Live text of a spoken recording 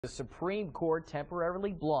The Supreme Court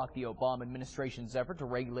temporarily blocked the Obama administration's effort to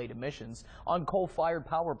regulate emissions on coal-fired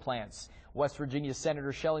power plants. West Virginia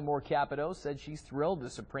Senator Shelley Moore Capito said she's thrilled the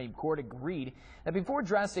Supreme Court agreed that before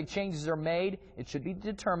drastic changes are made, it should be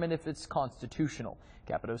determined if it's constitutional.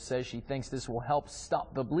 Capito says she thinks this will help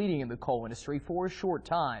stop the bleeding in the coal industry for a short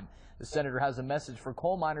time. The senator has a message for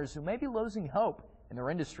coal miners who may be losing hope in their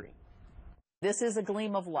industry. This is a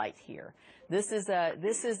gleam of light here. This is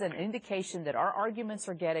an indication that our arguments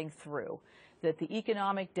are getting through, that the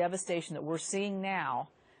economic devastation that we're seeing now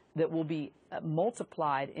that will be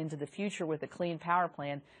multiplied into the future with the Clean Power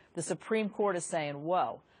Plan, the Supreme Court is saying,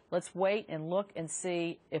 whoa, let's wait and look and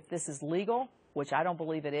see if this is legal, which I don't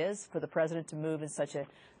believe it is, for the president to move in such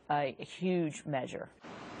a huge measure.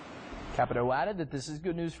 Capito added that this is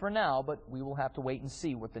good news for now, but we will have to wait and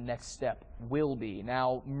see what the next step will be.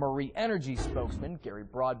 Now, Murray Energy spokesman Gary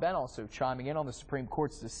Broadbent also chiming in on the Supreme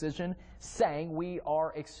Court's decision, saying we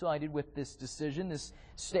are excited with this decision. This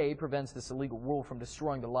stay prevents this illegal rule from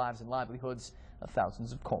destroying the lives and livelihoods of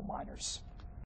thousands of coal miners.